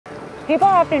People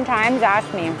oftentimes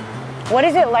ask me, what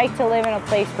is it like to live in a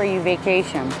place where you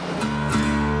vacation?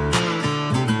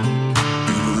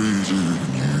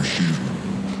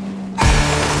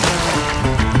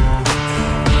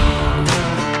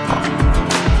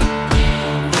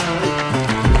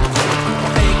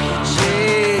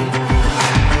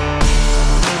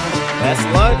 That's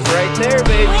lunch right there,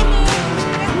 baby.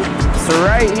 So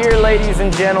right here, ladies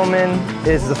and gentlemen,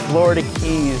 is the Florida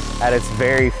Keys at its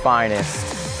very finest.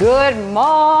 Good morning.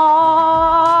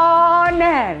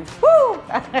 Woo!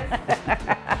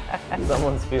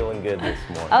 Someone's feeling good this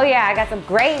morning. Oh yeah, I got some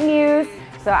great news.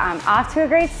 So I'm off to a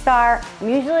great start. I'm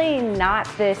usually not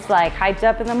this like hyped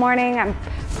up in the morning. I'm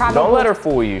probably— Don't let her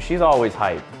fool you. She's always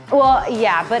hyped. Well,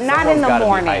 yeah, but not in the morning.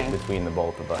 Someone's gotta be hyped between the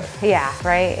both of us. Yeah,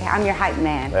 right? I'm your hype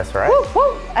man. That's right. Woo,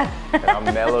 woo. And I'm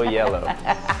mellow yellow,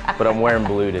 but I'm wearing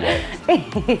blue today.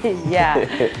 Yeah.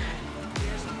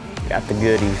 Got the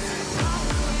goodies.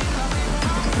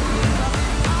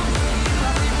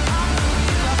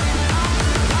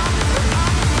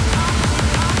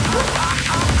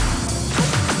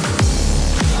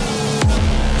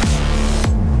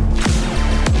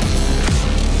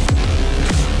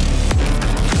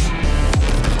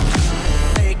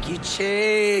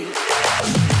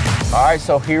 All right,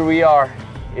 so here we are.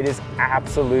 It is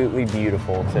absolutely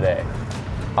beautiful today.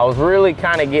 I was really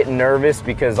kind of getting nervous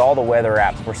because all the weather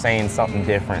apps were saying something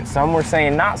different. Some were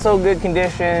saying not so good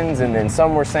conditions, and then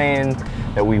some were saying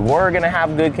that we were gonna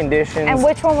have good conditions. And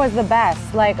which one was the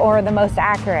best, like, or the most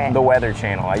accurate? The Weather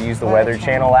Channel. I use the Weather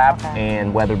Channel app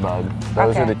and WeatherBug.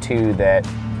 Those are the two that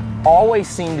always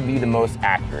seem to be the most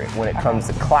accurate when it comes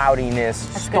to cloudiness,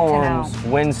 storms,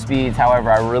 wind speeds.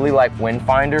 However, I really like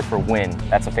Windfinder for wind.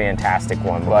 That's a fantastic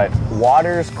one. But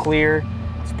water's clear,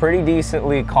 it's pretty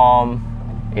decently calm,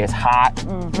 it's hot,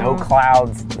 no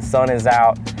clouds, the sun is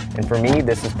out, and for me,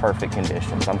 this is perfect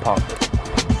conditions. I'm pumped.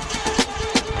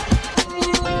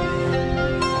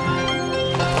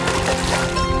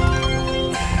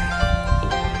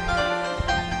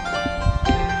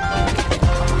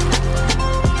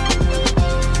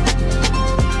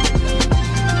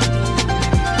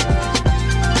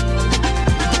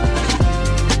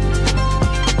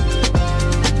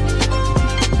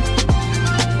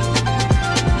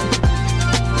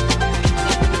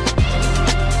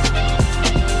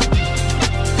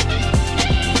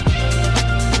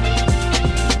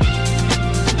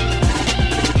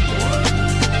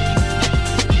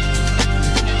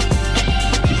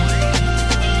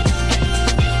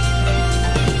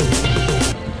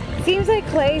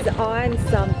 Clay's on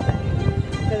something,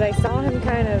 because I saw him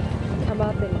kind of come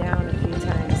up and down a few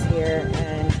times here,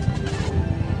 and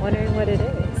wondering what it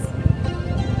is.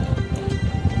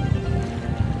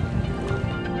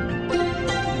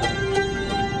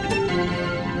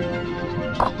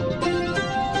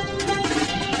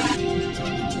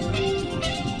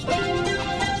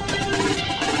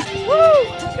 Woo!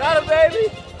 Got him, baby!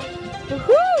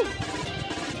 Woohoo!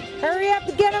 Hurry up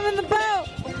and get him in the boat!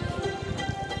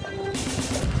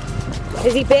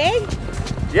 Is he big?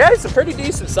 Yeah, it's a pretty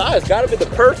decent size. Got him in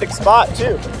the perfect spot,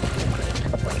 too.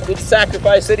 Good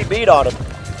sacrifice that he beat on him.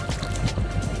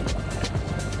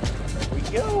 Here we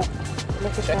go.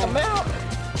 Check him out.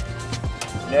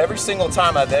 And every single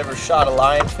time I've ever shot a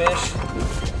lionfish,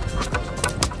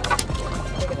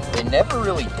 they never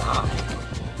really die.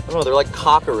 I don't know, they're like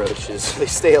cockroaches. They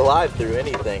stay alive through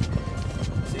anything.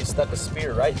 So you stuck a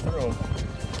spear right through him.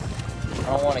 I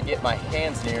don't want to get my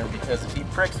hands near him because if he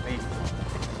pricks me,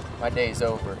 my day's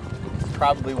over. It's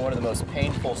probably one of the most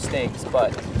painful stings,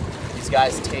 but these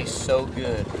guys taste so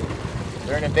good.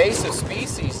 They're an invasive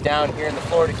species down here in the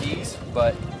Florida Keys,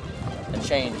 but it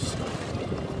changed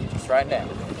just right now.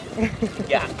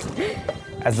 Yeah.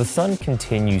 As the sun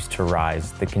continues to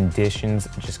rise, the conditions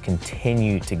just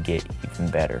continue to get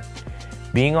even better.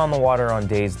 Being on the water on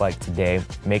days like today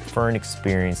make for an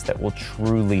experience that will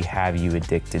truly have you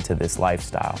addicted to this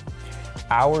lifestyle.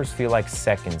 Hours feel like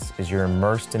seconds as you're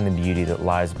immersed in the beauty that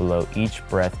lies below each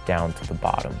breath down to the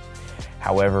bottom.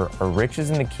 However, our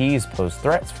riches in the Keys pose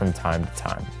threats from time to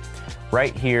time.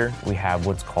 Right here, we have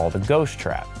what's called a ghost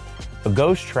trap. A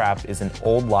ghost trap is an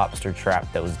old lobster trap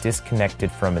that was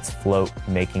disconnected from its float,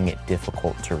 making it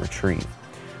difficult to retrieve.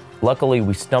 Luckily,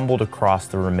 we stumbled across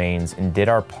the remains and did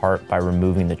our part by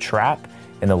removing the trap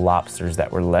and the lobsters that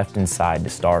were left inside to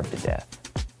starve to death.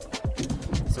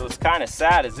 So it's kind of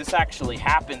sad as this actually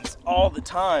happens all the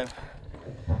time.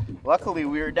 Luckily,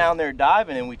 we were down there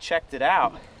diving and we checked it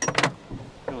out.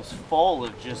 It was full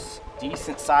of just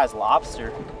decent sized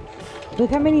lobster.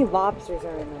 Look how many lobsters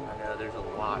are in there. I know, there's a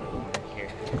lot of them in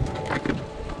here.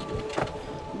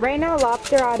 Right now,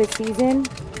 lobster are out of season,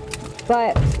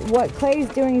 But what Clay's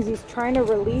doing is he's trying to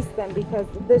release them because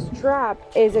this trap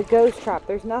is a ghost trap.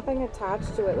 There's nothing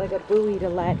attached to it like a buoy to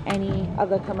let any of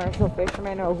the commercial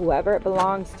fishermen or whoever it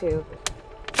belongs to.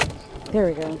 There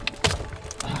we go.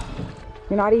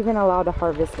 You're not even allowed to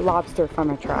harvest lobster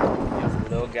from a trap. Here's a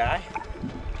little guy.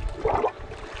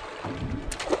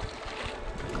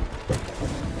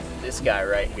 This guy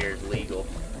right here is legal.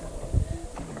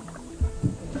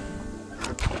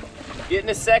 Getting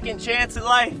a second chance at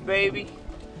life, baby.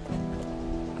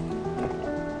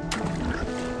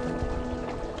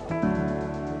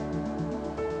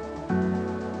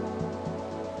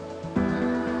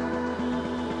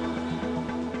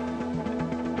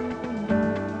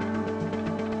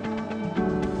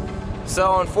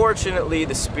 So unfortunately,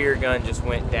 the spear gun just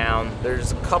went down.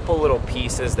 There's a couple little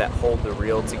pieces that hold the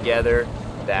reel together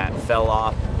that fell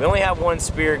off. We only have one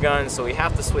spear gun, so we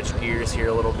have to switch gears here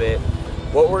a little bit.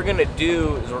 What we're gonna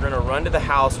do is we're gonna run to the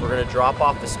house, we're gonna drop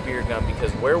off the spear gun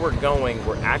because where we're going,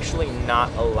 we're actually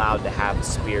not allowed to have a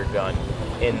spear gun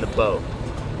in the boat.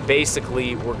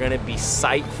 Basically, we're gonna be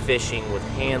sight fishing with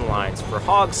hand lines for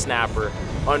hog snapper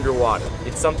underwater.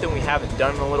 It's something we haven't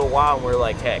done in a little while, and we're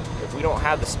like, hey, if we don't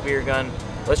have the spear gun,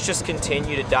 let's just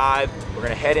continue to dive. We're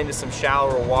gonna head into some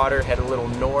shallower water, head a little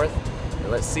north,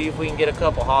 and let's see if we can get a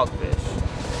couple hogfish.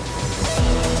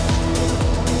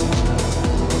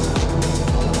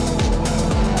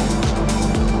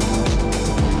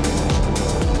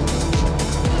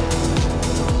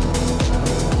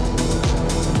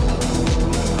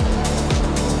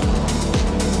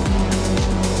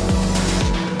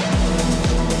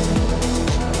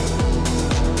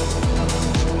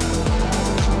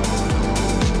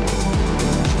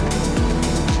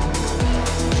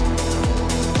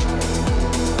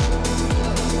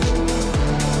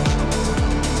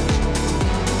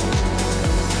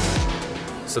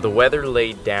 So the weather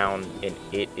laid down and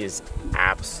it is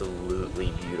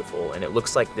absolutely beautiful, and it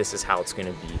looks like this is how it's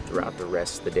gonna be throughout the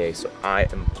rest of the day, so I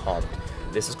am pumped.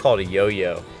 This is called a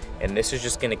yo-yo, and this is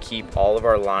just gonna keep all of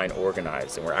our line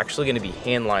organized, and we're actually gonna be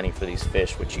hand lining for these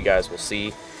fish, which you guys will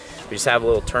see. We just have a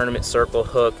little tournament circle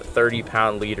hook,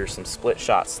 30-pound leader, some split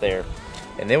shots there,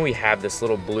 and then we have this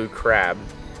little blue crab,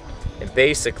 and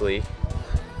basically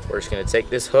we're just gonna take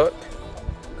this hook,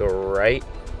 go right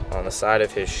on the side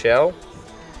of his shell,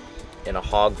 and a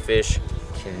hogfish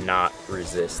cannot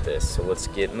resist this. So let's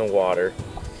get in the water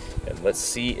and let's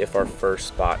see if our first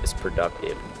spot is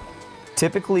productive.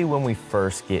 Typically when we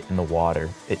first get in the water,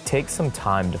 it takes some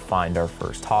time to find our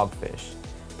first hogfish.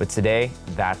 But today,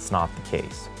 that's not the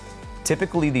case.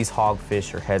 Typically these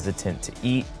hogfish are hesitant to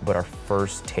eat, but our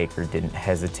first taker didn't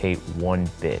hesitate one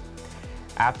bit.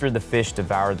 After the fish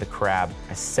devoured the crab,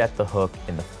 I set the hook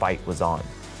and the fight was on.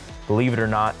 Believe it or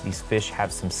not, these fish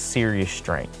have some serious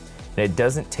strength, and it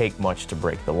doesn't take much to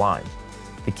break the line.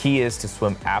 The key is to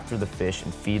swim after the fish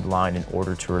and feed line in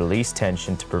order to release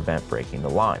tension to prevent breaking the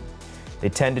line. They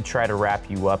tend to try to wrap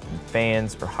you up in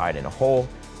fans or hide in a hole,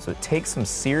 so it takes some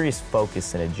serious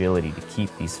focus and agility to keep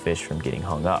these fish from getting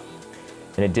hung up.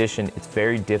 In addition, it's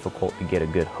very difficult to get a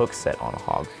good hook set on a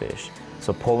hogfish,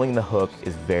 so pulling the hook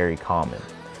is very common.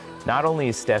 Not only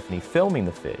is Stephanie filming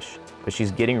the fish, but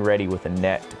she's getting ready with a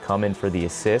net to come in for the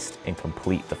assist and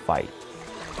complete the fight.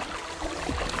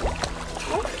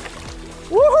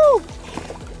 Woohoo!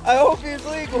 I hope he's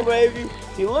legal, baby.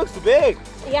 He looks big.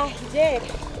 Yeah, he did.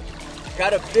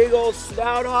 Got a big old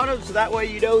snout on him, so that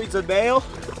way you know he's a male.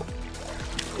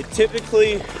 It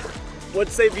typically,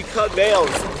 once they become males,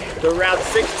 they're around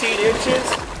 16 inches.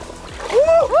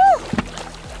 Woo!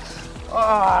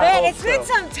 Oh, Man, it's been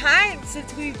some time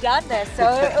since we've done this, so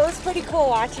it was pretty cool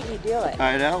watching you do it.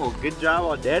 I know. Well, good job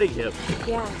on netting him.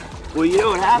 Yeah. Well, you know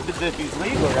what happens if he's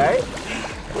legal, right?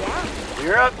 Yeah.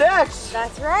 You're up next.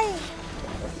 That's right.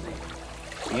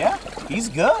 Yeah, he's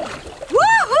good.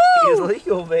 Woohoo! He's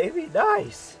legal, baby.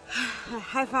 Nice.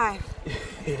 High five.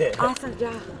 Yeah. Awesome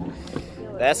job.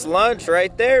 That's lunch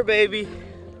right there, baby.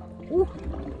 Woo.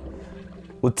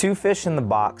 With two fish in the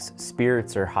box,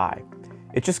 spirits are high.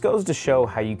 It just goes to show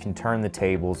how you can turn the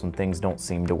tables when things don't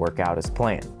seem to work out as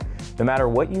planned. No matter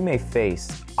what you may face,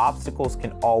 obstacles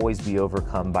can always be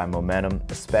overcome by momentum,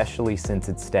 especially since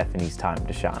it's Stephanie's time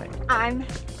to shine. I'm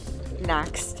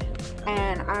next,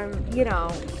 and I'm,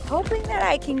 hoping that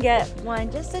I can get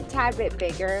one just a tad bit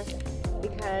bigger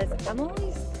because I'm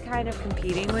always kind of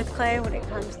competing with Clay when it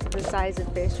comes to the size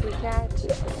of fish we catch.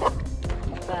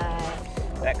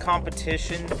 But that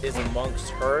competition is amongst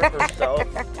her herself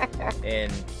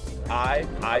and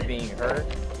I being her.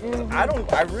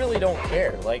 Mm-hmm. I really don't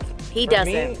care. Like he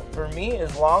doesn't. For me,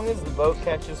 as long as the boat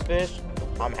catches fish,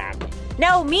 I'm happy.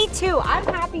 No, me too. I'm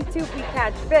happy too if we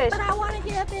catch fish. But I want to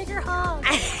get a bigger hog.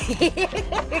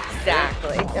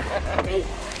 Exactly.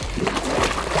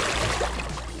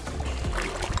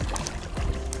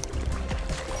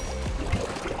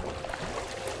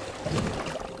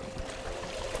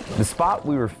 The spot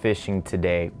we were fishing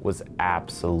today was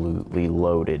absolutely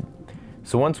loaded.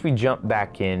 So once we jumped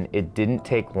back in, it didn't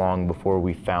take long before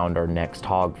we found our next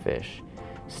hogfish.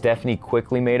 Stephanie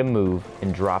quickly made a move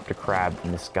and dropped a crab,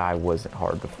 and this guy wasn't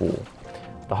hard to fool.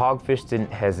 The hogfish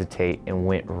didn't hesitate and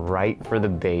went right for the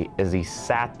bait as he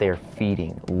sat there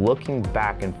feeding, looking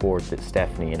back and forth at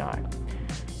Stephanie and I.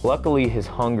 Luckily, his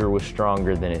hunger was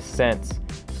stronger than his sense,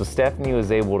 so Stephanie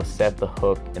was able to set the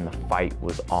hook and the fight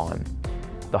was on.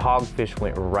 The hogfish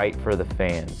went right for the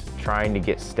fans, trying to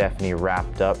get Stephanie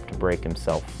wrapped up to break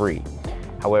himself free.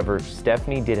 However,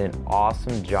 Stephanie did an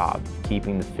awesome job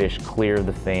keeping the fish clear of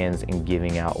the fans and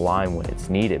giving out line when it's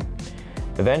needed.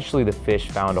 Eventually, the fish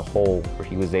found a hole where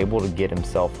he was able to get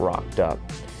himself rocked up.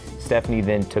 Stephanie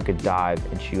then took a dive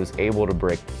and she was able to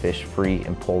break the fish free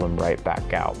and pull him right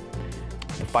back out.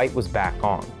 The fight was back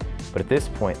on, but at this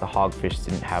point, the hogfish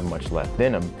didn't have much left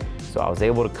in him, so I was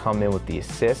able to come in with the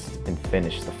assist and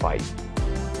finish the fight.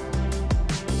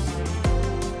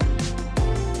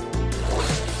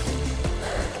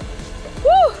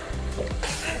 Woo!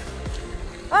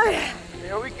 Okay.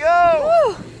 Here we go.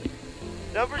 Woo!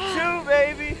 Number 2,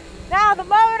 baby. Now the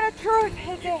moment of truth,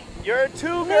 is it You're a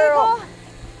 2, girl.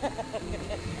 legal?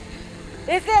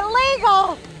 Is it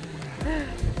legal?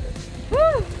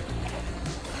 Woo!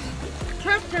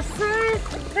 Check the size.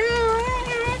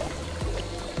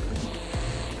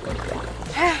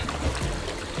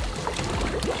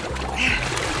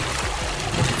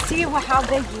 See how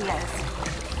big he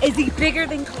is. Is he bigger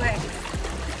than Clay?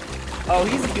 Oh,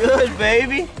 he's good,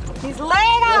 baby. He's legal.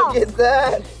 Look at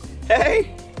that.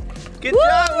 Hey, good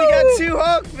job. We got 2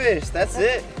 hogfish. That's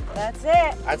it. That's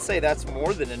it. I'd say that's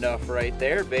more than enough right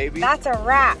there, baby. That's a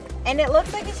wrap. And it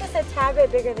looks like it's just a tad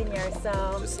bit bigger than yours,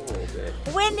 so. Just a little bit.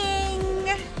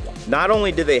 Winning. Not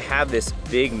only do they have this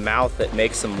big mouth that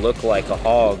makes them look like a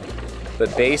hog,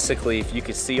 but basically, if you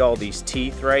could see all these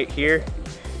teeth right here,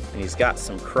 and he's got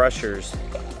some crushers,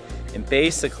 and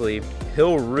basically,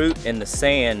 he'll root in the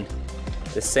sand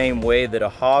the same way that a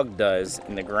hog does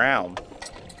in the ground.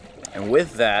 And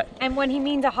with that... And when he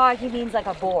means a hog, he means like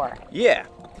a boar. Yeah.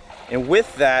 And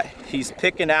with that, he's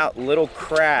picking out little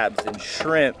crabs and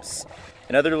shrimps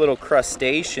and other little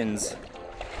crustaceans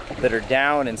that are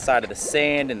down inside of the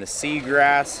sand and the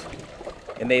seagrass.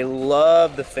 And they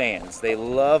love the fans. They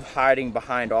love hiding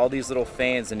behind all these little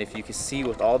fans. And if you can see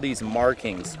with all these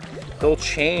markings, they'll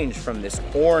change from this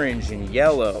orange and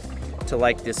yellow to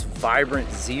like this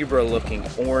vibrant zebra looking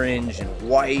orange and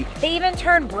white. They even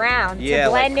turn brown to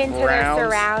blend into their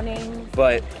surroundings.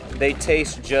 But they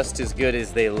taste just as good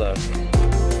as they look.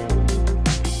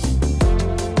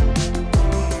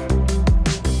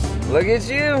 Look at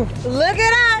you. Look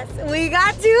at us. We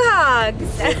got 2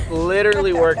 hogs. It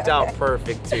literally worked out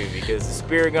perfect too, because the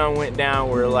spear gun went down.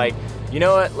 We're like, you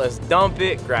know what, let's dump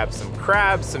it, grab some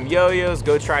crabs, some yo-yos,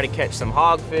 go try to catch some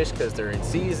hogfish because they're in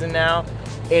season now.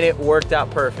 And it worked out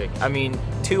perfect. I mean,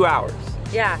 2 hours.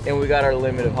 Yeah. And we got our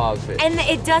limit of hogfish. And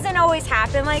it doesn't always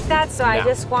happen like that, so I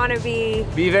just want to be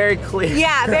very clear.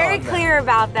 Yeah, very clear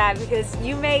about that, because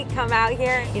you may come out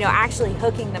here, you know, actually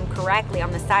hooking them correctly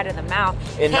on the side of the mouth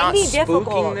and can not be difficult.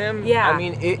 spooking them. Yeah. I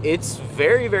mean, it's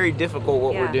very, very difficult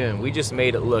what we're doing. We just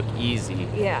made it look easy.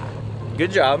 Yeah.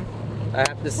 Good job. I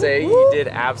have to say, you did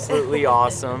absolutely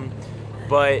awesome.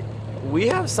 But we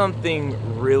have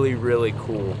something really, really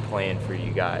cool planned for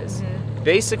you guys.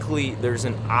 Basically, there's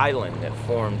an island that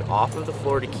formed off of the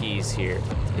Florida Keys here.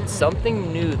 It's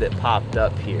something new that popped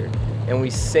up here, and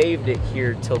we saved it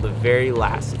here till the very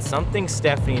last. It's something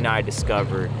Stephanie and I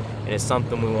discovered, and it's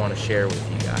something we want to share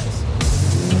with you guys.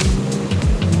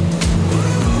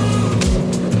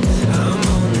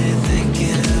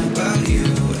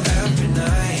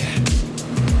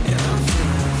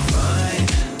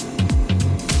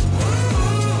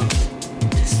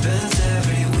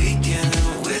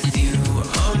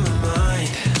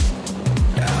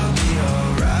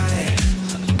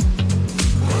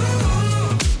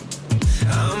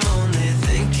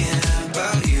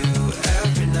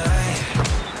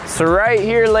 So right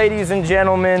here, ladies and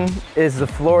gentlemen, is the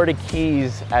Florida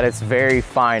Keys at its very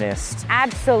finest.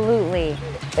 Absolutely.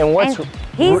 And what's... And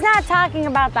he's not talking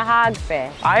about the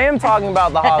hogfish. I am talking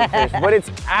about the hogfish, but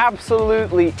it's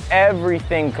absolutely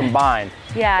everything combined.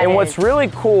 Yeah, and what's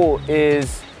really cool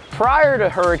is prior to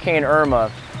Hurricane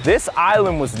Irma, This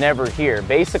island was never here.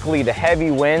 Basically, the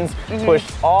heavy winds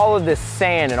pushed all of this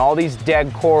sand and all these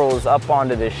dead corals up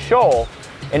onto this shoal,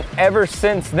 and ever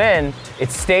since then,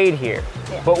 it's stayed here.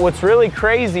 Yeah. But what's really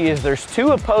crazy is there's two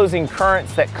opposing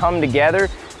currents that come together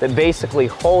that basically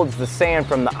holds the sand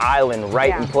from the island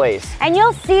right in place. And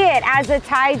you'll see it as the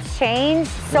tides change,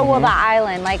 so will the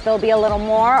island. Like there'll be a little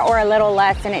more or a little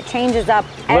less, and it changes up.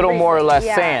 A little more or less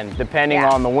sand, depending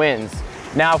on the winds.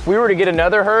 Now, if we were to get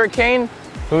another hurricane,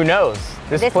 who knows?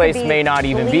 This place may not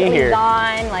even be here.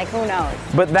 Gone, like who knows?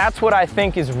 But that's what I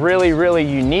think is really, really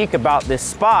unique about this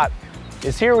spot,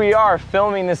 is here we are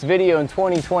filming this video in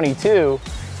 2022,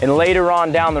 and later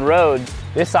on down the road,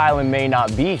 this island may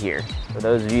not be here. For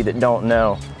those of you that don't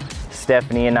know,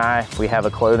 Stephanie and I, we have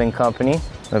a clothing company,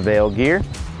 Avail Gear.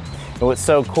 And what's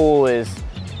so cool is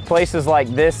places like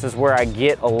this is where I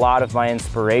get a lot of my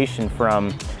inspiration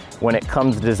from when it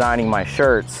comes to designing my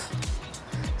shirts.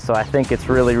 So I think it's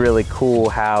really, really cool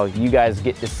how you guys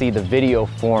get to see the video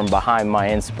form behind my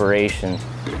inspiration.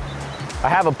 I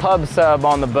have a pub sub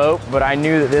on the boat, but I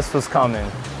knew that this was coming.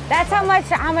 That's how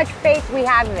much faith we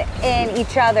have in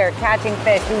each other catching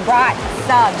fish. We brought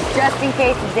subs just in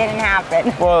case it didn't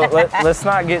happen. Well, let's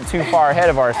not get too far ahead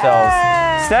of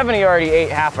ourselves. Stephanie already ate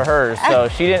half of hers, so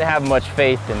she didn't have much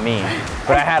faith in me.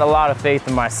 But I had a lot of faith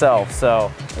in myself,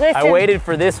 so I waited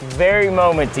for this very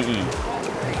moment to eat.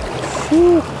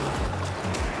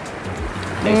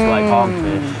 Tastes like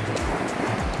hogfish.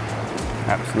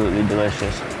 Absolutely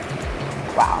delicious.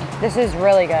 Wow, this is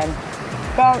really good.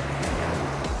 So,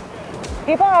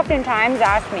 people oftentimes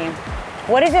ask me,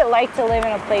 what is it like to live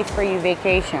in a place where you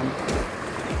vacation?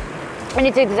 And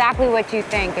it's exactly what you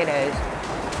think it is.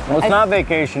 Well, it's not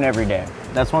vacation every day.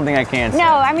 That's one thing I can say.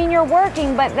 No, I mean, you're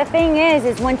working, but the thing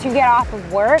is once you get off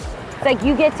of work, it's like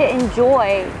you get to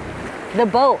enjoy the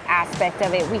boat aspect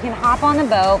of it. We can hop on the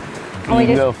boat. And you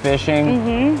can go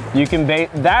fishing. You can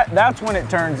that's when it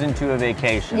turns into a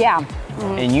vacation. Yeah.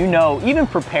 And you know, even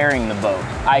preparing the boat,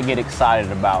 I get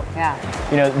excited about. Yeah.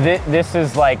 You know, this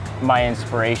is like my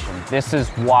inspiration. This is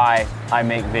why I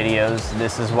make videos.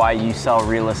 This is why you sell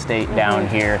real estate down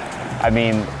here. I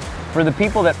mean, for the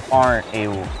people that aren't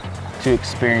able to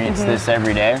experience this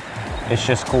every day, it's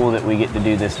just cool that we get to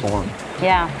do this for them.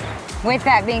 Yeah. With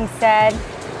that being said,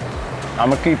 I'm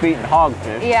gonna keep eating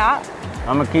hogfish. Yeah.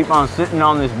 I'm gonna keep on sitting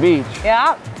on this beach.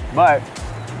 Yeah. But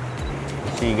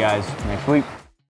see you guys next week.